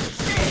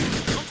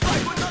 Shit, looks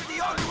like we're not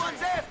the only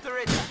ones after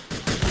it.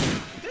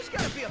 There's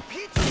gotta be a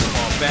pizza.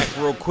 Fall back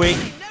real quick.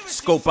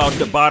 Scope out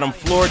the bottom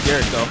floor. There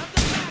it go.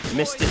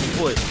 Missed his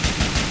foot.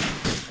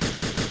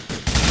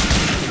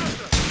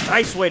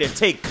 Nice way to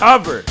take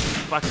cover.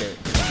 Fuck it.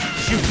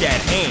 Shoot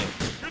that hand.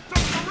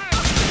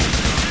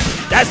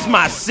 That's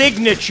my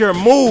signature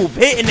move.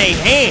 Hitting a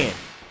hand.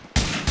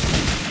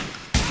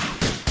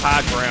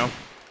 High ground.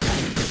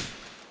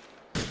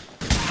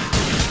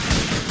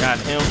 Got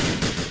him.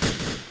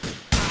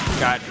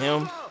 Got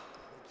him.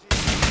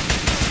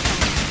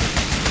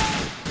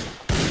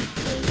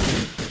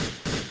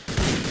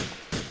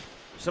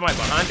 Somebody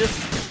behind us?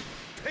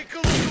 Take a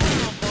look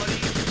around, buddy.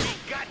 We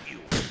got you.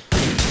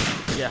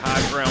 Get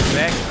high ground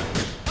back.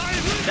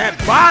 That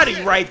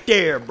body right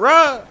there,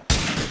 bruh.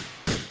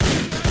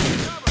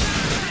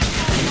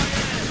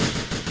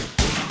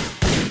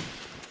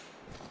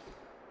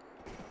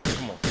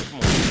 Come on, come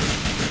on.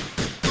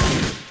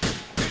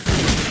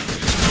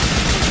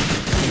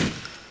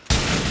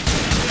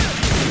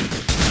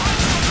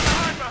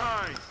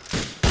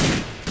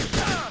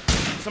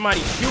 Somebody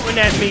shooting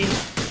at me.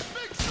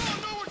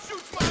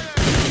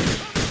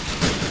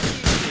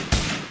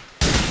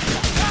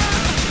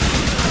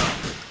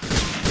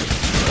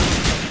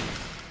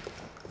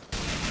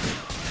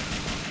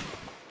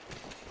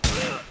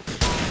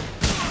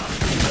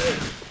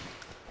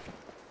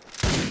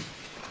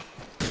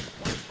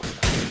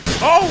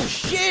 Oh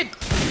shit!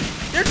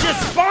 They're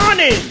just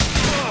spawning!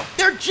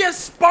 They're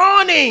just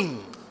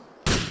spawning!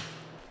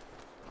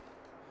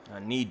 I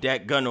need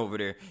that gun over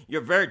there.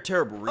 You're very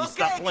terrible, Reese.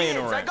 Okay, Stop playing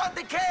kids, around. I got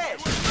the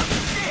cash.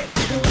 Shit,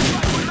 looks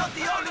like we're not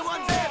the only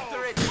ones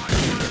after it.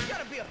 There's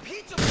gotta be a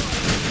pizza place,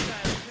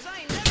 'cause I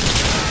ain't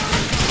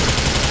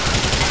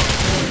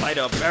never. Light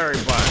up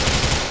everybody.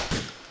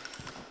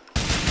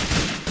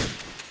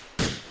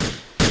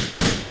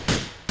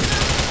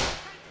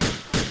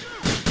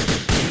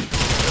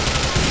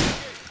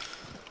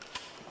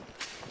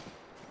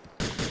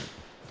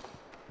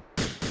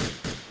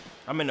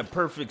 I'm in a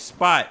perfect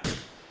spot.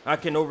 I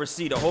can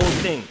oversee the whole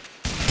thing.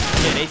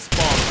 Yeah, they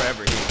spawn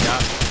forever here,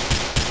 y'all.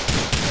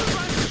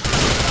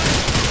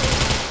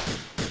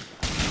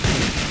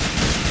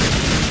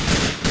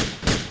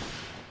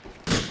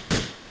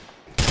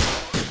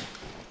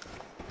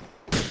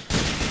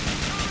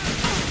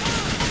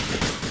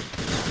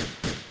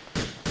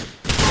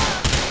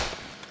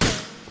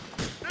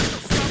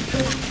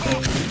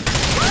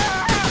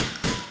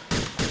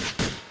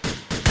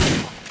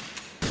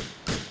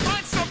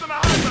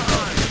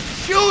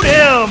 Shoot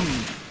him!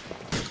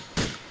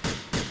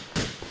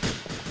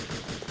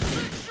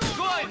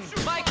 Gordon,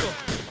 Michael,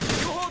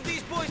 you hold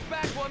these boys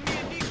back while me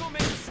and Nico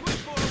make a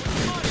switchboard with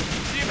the money.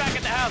 See you back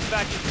at the house,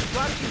 Becky.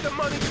 Try to keep the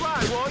money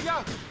dry, won't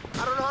ya?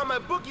 I don't know how my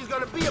bookie's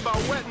gonna be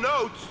about wet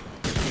notes.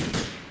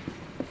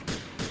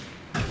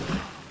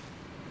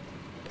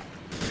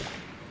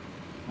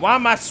 Why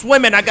am I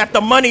swimming? I got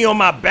the money on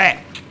my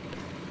back.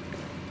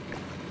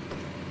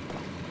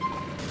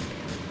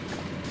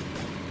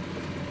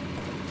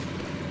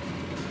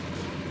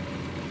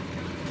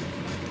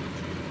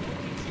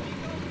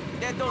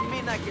 That don't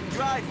mean I can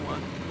drive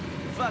one.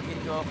 Fuck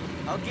it, though.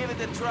 I'll give it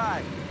a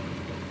try.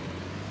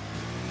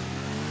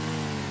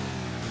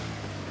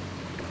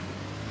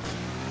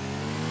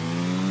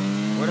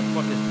 Where the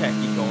fuck is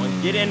Packy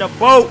going? Get in a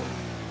boat!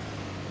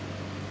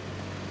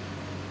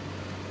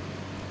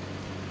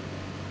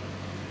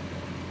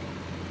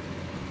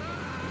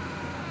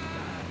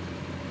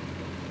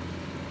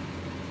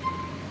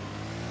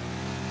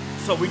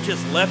 So we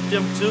just left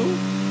him too?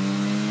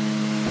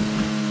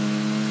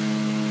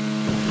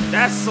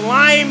 That's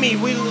slimy.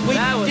 We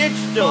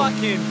ditched him.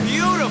 Fucking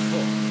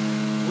beautiful.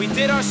 We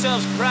did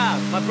ourselves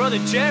proud. My brother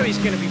Jerry's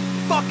gonna be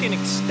fucking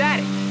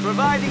ecstatic.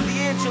 Providing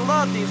the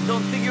enchiladas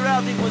don't figure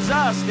out it was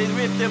us, they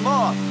ripped them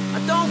off.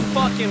 Don't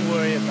fucking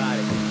worry about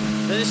it.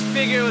 Just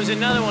figure it was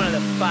another one of the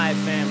 5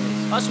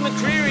 families. Us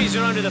McCreary's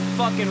are under the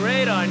fucking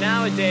radar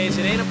nowadays.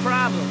 It ain't a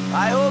problem.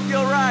 I hope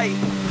you're right.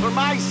 For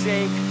my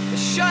sake.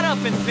 Shut up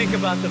and think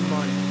about the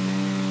money.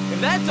 If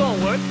that don't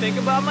work, think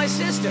about my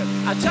sister.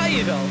 I'll tell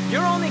you though,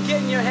 you're only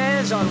getting your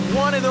hands on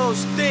one of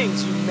those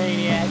things, you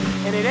maniac.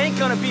 And it ain't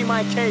gonna be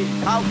my cake.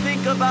 I'll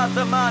think about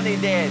the money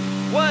then.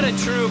 What a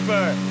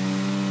trooper.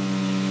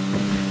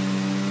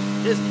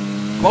 This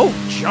boat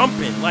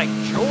jumping like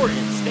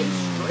Jordan. Stay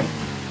straight.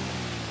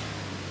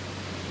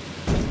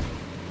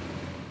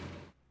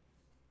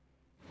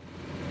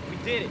 We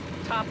did it.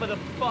 Top of the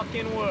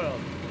fucking world.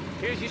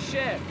 Here's your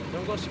share.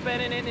 Don't go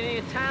spending it in the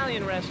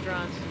Italian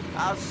restaurants.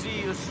 I'll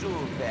see you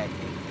soon, Becky.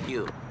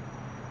 You.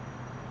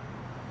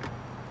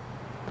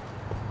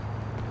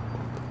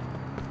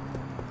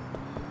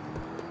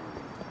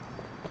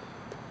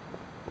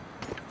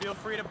 Feel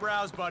free to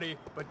browse, buddy,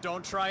 but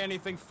don't try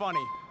anything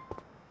funny.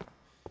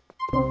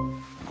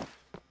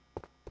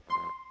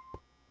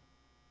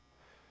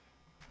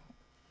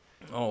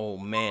 Oh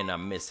man, I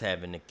miss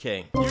having the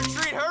king. You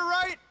treat her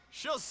right,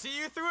 she'll see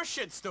you through a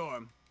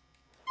shitstorm.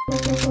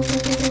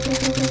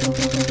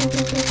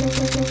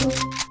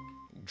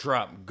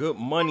 Drop good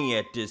money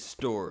at this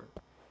store.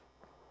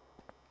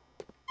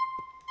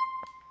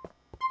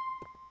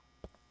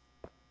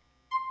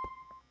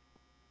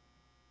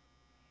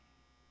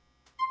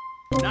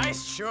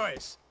 Nice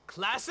choice.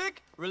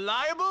 Classic,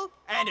 reliable,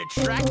 and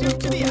attractive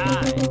to the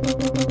eye.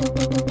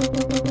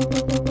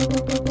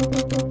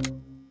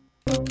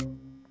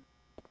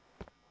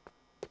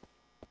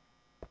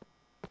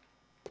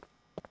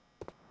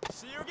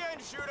 See you again,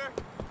 shooter.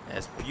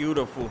 That's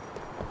beautiful.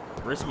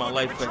 Risk my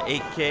life for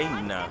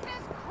 8K? Nah.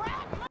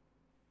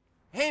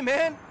 Hey,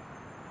 man.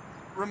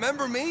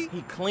 Remember me?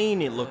 He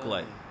clean, it looked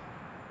like.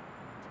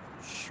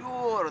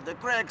 Sure, the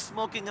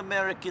crack-smoking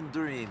American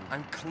dream.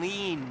 I'm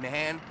clean,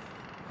 man.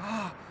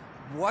 Ah,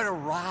 what a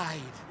ride.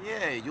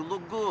 Yeah, you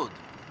look good.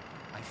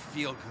 I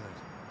feel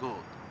good.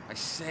 Good. I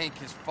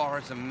sank as far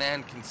as a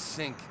man can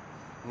sink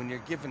when you're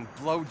given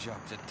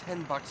blowjobs at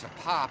 $10 a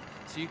pop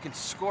so you can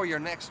score your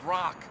next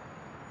rock.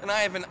 And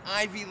I have an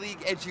Ivy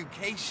League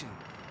education.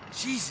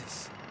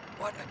 Jesus,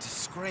 what a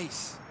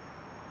disgrace.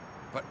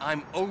 But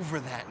I'm over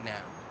that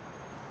now.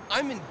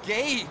 I'm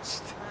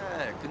engaged.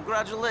 Hey,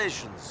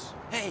 congratulations.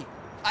 Hey,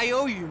 I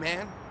owe you,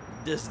 man.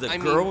 Does the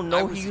girl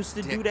know he used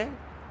to dick, do that?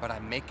 But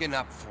I'm making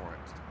up for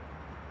it.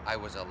 I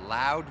was a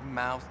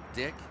loud-mouthed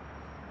dick,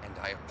 and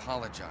I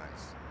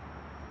apologize.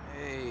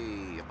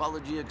 Hey,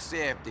 apology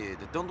accepted.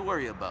 Don't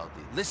worry about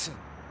it. Listen,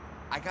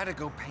 I gotta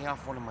go pay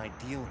off one of my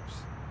dealers.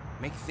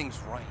 Make things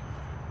right.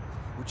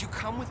 Would you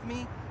come with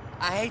me?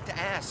 I hate to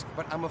ask,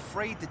 but I'm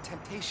afraid the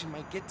temptation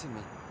might get to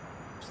me.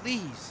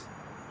 Please.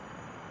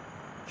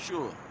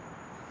 Sure.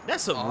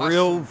 That's a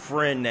real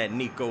friend that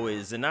Nico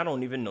is, and I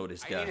don't even know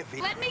this guy.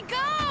 Let me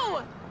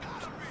go!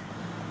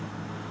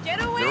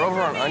 Get away They're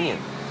over from on me! Onion,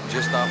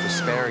 just off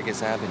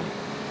Asparagus Avenue.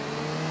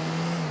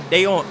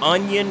 They on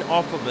Onion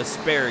off of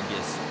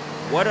Asparagus.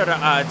 What are the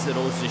odds of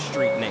those just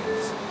street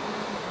names?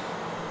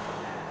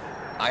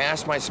 I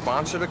asked my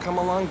sponsor to come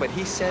along, but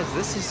he says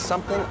this is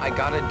something I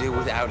gotta do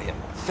without him.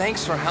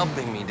 Thanks for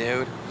helping me,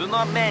 dude. Do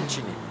not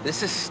mention it.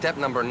 This is step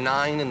number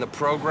 9 in the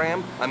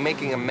program. I'm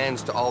making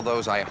amends to all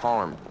those I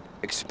harmed.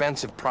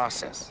 Expensive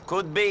process.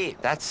 Could be.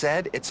 That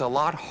said, it's a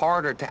lot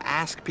harder to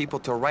ask people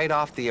to write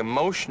off the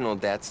emotional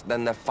debts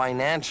than the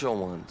financial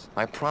ones.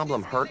 My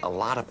problem hurt a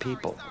lot of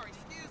people.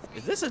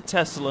 Is this a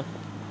Tesla?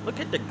 Look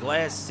at the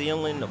glass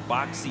ceiling, the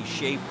boxy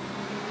shape,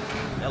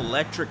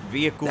 electric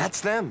vehicle.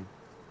 That's them.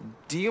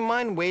 Do you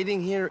mind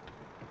waiting here?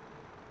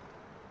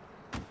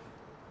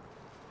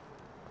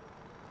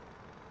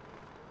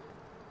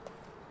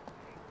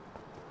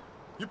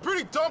 You're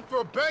pretty dumb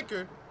for a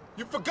banker.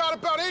 You forgot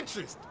about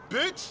interest,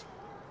 bitch.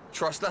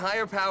 Trust the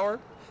higher power.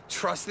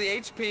 Trust the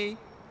HP.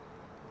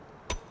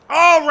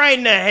 All right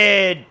in the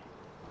head.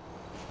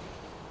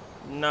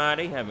 Nah,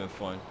 they having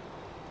fun.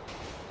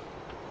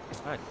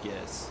 I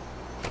guess.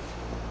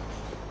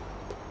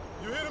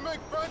 You here to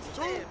make friends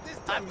too?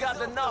 I've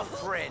got enough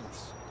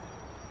friends.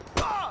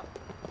 Ah!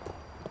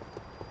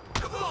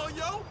 Come on,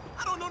 yo!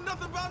 I don't know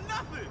nothing about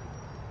nothing!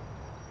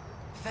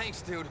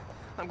 Thanks, dude.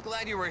 I'm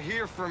glad you were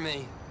here for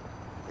me.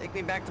 Take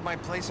me back to my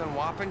place on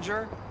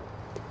Wappinger?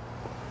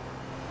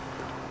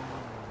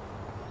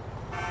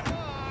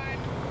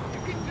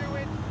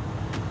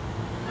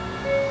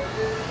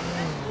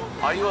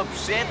 Are you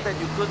upset that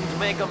you couldn't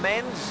make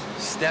amends?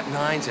 Step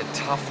 9's a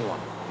tough one.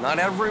 Not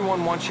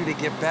everyone wants you to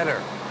get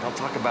better. I'll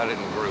talk about it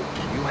in group.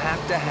 You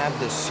have to have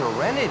the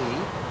serenity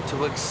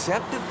to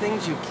accept the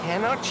things you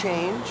cannot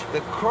change,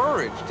 the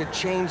courage to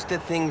change the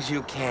things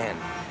you can,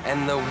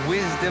 and the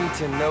wisdom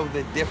to know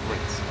the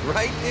difference.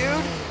 Right,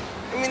 dude?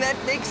 I mean, that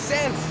makes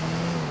sense.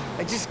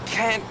 I just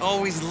can't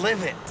always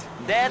live it.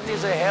 That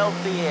is a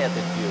healthy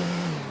attitude.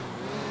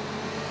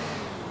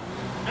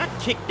 I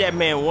kicked that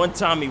man one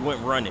time he went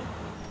running.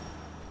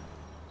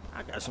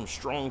 I got some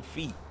strong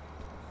feet.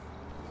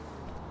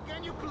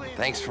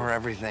 Thanks for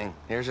everything.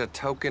 Here's a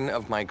token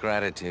of my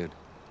gratitude.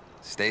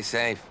 Stay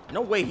safe.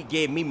 No way he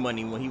gave me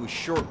money when he was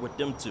short with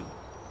them two.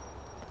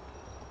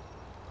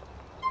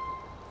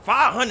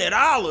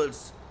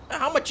 $500?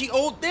 How much he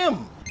owed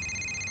them?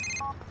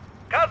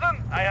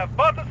 Cousin, I have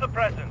bought us a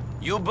present.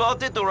 You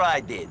bought it or I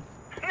did?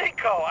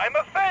 Nico, I'm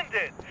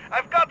offended.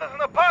 I've got us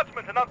an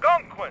apartment in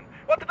Algonquin.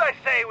 What did I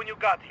say when you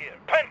got here?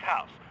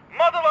 Penthouse.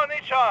 Model on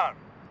each arm.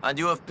 And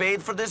you have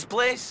paid for this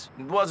place?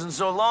 It wasn't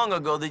so long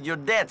ago that your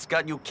debts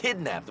got you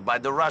kidnapped by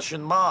the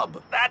Russian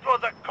mob. That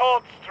was a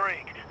cold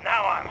streak.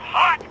 Now I'm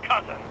hot,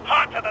 cousin.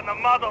 Hotter than the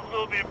models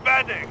will be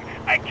bedding.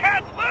 I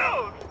can't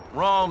lose.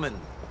 Roman,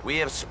 we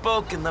have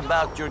spoken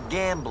about your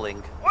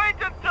gambling. Wait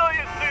until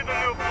you see the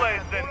new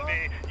place in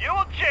me. You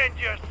will change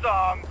your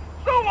song.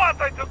 So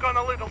what? I took on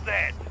a little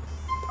debt.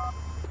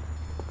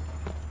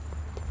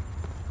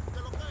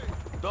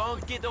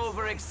 Don't get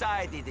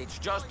overexcited. It's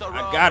just a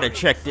robbery. I gotta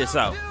check this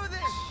out.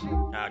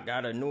 I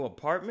got a new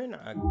apartment.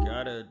 I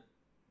gotta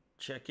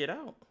check it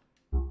out.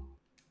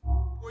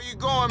 Where you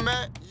going,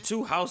 man?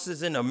 2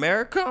 houses in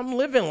America? I'm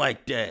living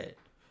like that.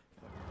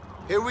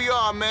 Here we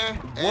are, man.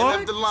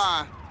 End of the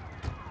line.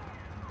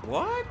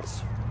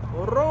 What?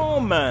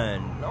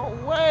 Roman, no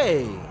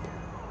way.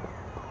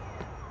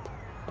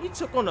 He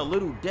took on a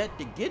little debt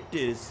to get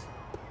this.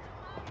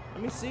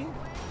 Let me see.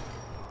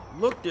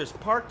 Look, there's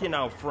parking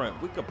out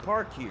front. We could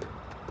park here.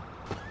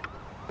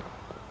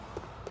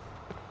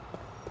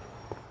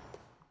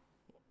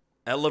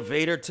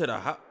 Elevator to the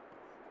house.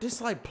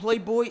 This like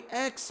Playboy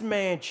X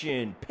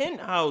mansion.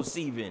 Penthouse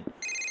even.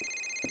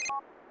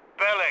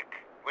 Bellic,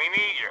 we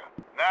need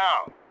you.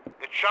 Now.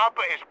 The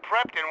chopper is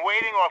prepped and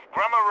waiting off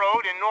Grummer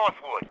Road in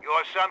Northwood.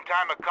 Your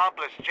sometime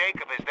accomplice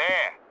Jacob is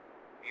there.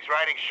 He's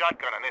riding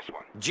shotgun on this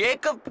one.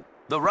 Jacob?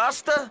 The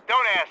Rasta?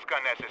 Don't ask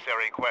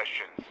unnecessary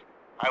questions.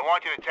 I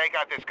want you to take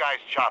out this guy's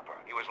chopper.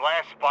 He was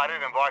last spotted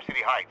in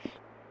Varsity Heights.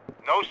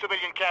 No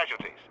civilian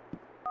casualties.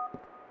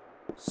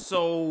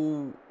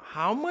 So,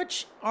 how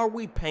much are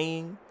we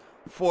paying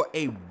for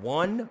a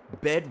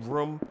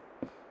 1-bedroom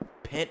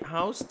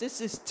penthouse?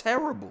 This is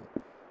terrible.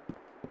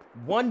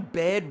 1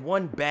 bed,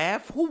 1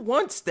 bath? Who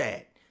wants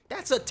that?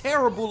 That's a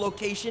terrible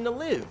location to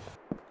live.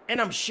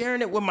 And I'm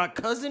sharing it with my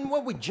cousin?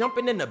 What, we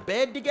jumping in the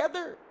bed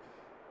together?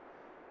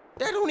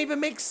 That don't even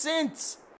make sense.